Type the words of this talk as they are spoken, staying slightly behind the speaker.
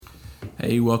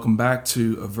Hey, welcome back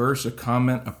to A Verse, a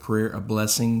Comment, a Prayer, a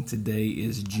Blessing. Today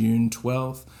is June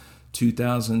 12th,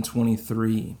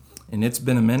 2023, and it's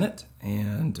been a minute,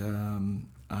 and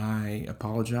I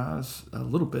apologize a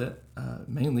little bit.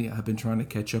 Mainly, I've been trying to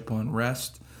catch up on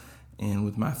rest and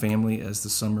with my family as the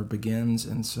summer begins,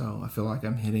 and so I feel like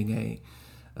I'm hitting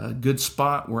a good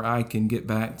spot where I can get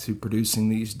back to producing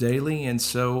these daily, and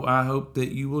so I hope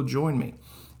that you will join me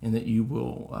and that you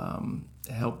will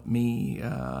help me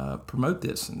promote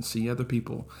this and see other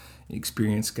people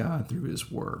experience God through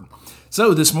His Word.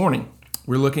 So this morning,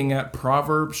 we're looking at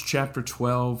Proverbs chapter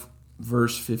 12,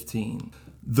 verse 15.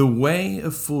 The way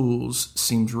of fools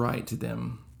seems right to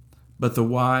them, but the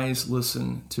wise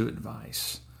listen to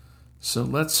advice. So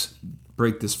let's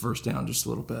break this verse down just a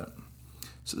little bit.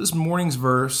 So this morning's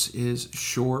verse is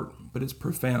short, but it's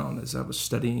profound. As I was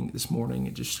studying this morning,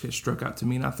 it just struck out to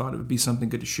me, and I thought it would be something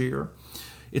good to share.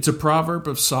 It's a proverb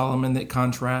of Solomon that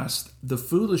contrasts the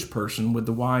foolish person with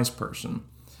the wise person.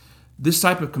 This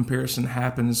type of comparison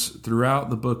happens throughout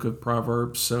the book of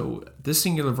Proverbs, so this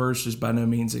singular verse is by no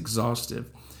means exhaustive.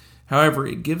 However,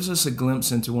 it gives us a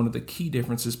glimpse into one of the key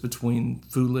differences between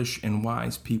foolish and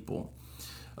wise people.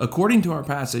 According to our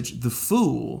passage, the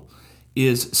fool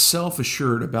is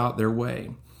self-assured about their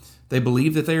way. They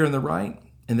believe that they are in the right,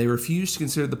 and they refuse to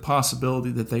consider the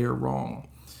possibility that they are wrong.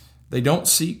 They don't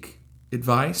seek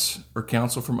advice or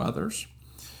counsel from others.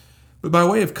 But by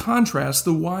way of contrast,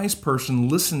 the wise person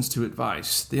listens to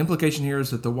advice. The implication here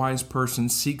is that the wise person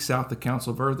seeks out the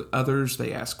counsel of others.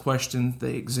 They ask questions.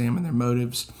 They examine their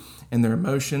motives and their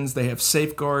emotions. They have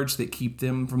safeguards that keep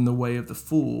them from the way of the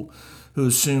fool who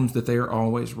assumes that they are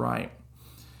always right.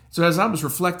 So as I was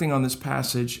reflecting on this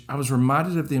passage, I was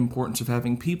reminded of the importance of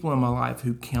having people in my life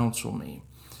who counsel me.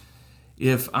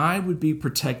 If I would be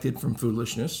protected from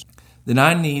foolishness, then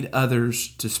I need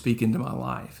others to speak into my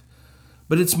life.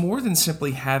 But it's more than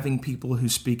simply having people who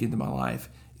speak into my life.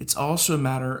 It's also a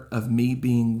matter of me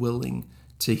being willing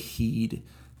to heed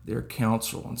their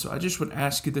counsel. And so I just would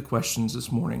ask you the questions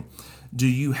this morning. Do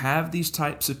you have these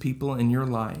types of people in your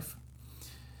life?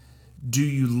 Do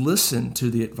you listen to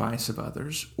the advice of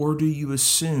others, or do you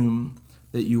assume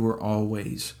that you are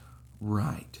always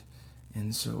right?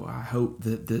 And so I hope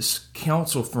that this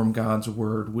counsel from God's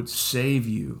Word would save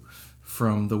you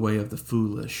from the way of the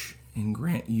foolish and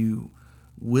grant you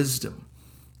wisdom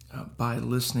by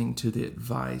listening to the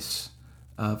advice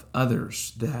of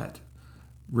others that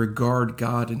regard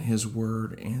God and His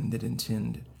Word and that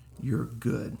intend your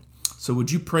good. So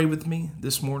would you pray with me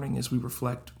this morning as we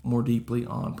reflect more deeply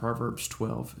on Proverbs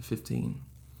 12:15?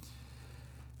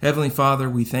 Heavenly Father,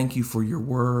 we thank you for your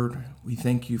word. We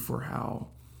thank you for how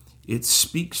it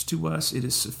speaks to us. It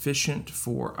is sufficient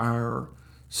for our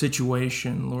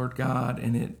situation, Lord God,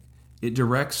 and it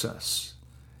directs us.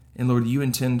 And Lord, you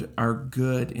intend our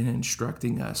good in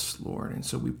instructing us, Lord. And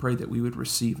so we pray that we would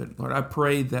receive it. Lord, I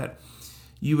pray that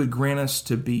you would grant us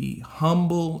to be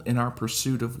humble in our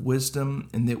pursuit of wisdom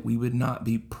and that we would not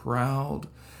be proud,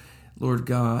 Lord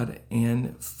God,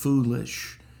 and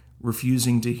foolish,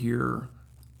 refusing to hear,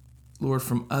 Lord,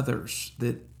 from others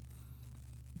that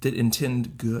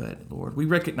intend good, Lord. We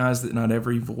recognize that not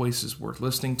every voice is worth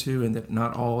listening to and that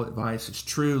not all advice is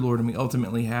true, Lord, and we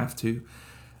ultimately have to,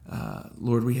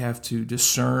 Lord, we have to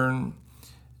discern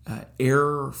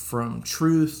error from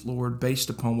truth, Lord, based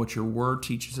upon what your word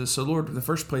teaches us. So, Lord, the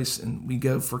first place and we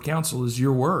go for counsel is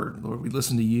your word. Lord, we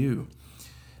listen to you.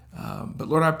 But,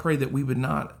 Lord, I pray that we would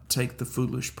not take the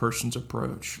foolish person's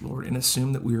approach, Lord, and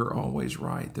assume that we are always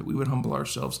right, that we would humble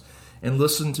ourselves and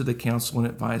listen to the counsel and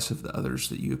advice of the others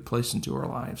that you have placed into our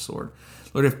lives, Lord.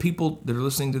 Lord, if people that are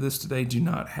listening to this today do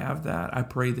not have that, I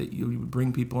pray that you would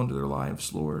bring people into their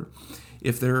lives, Lord.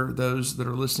 If there are those that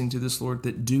are listening to this, Lord,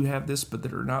 that do have this but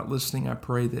that are not listening, I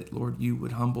pray that, Lord, you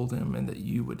would humble them and that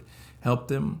you would help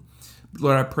them.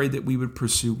 Lord, I pray that we would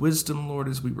pursue wisdom, Lord,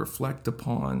 as we reflect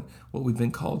upon what we've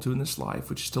been called to in this life,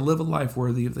 which is to live a life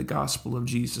worthy of the gospel of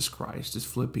Jesus Christ, as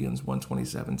Philippians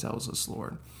 1:27 tells us,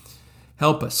 Lord.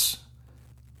 Help us.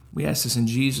 We ask this in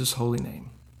Jesus' holy name.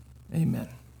 Amen.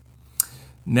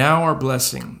 Now our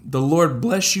blessing. The Lord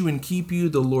bless you and keep you.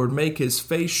 The Lord make his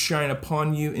face shine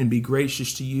upon you and be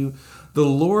gracious to you. The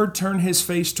Lord turn his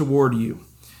face toward you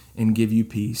and give you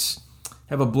peace.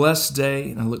 Have a blessed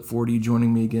day, and I look forward to you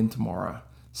joining me again tomorrow.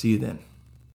 See you then.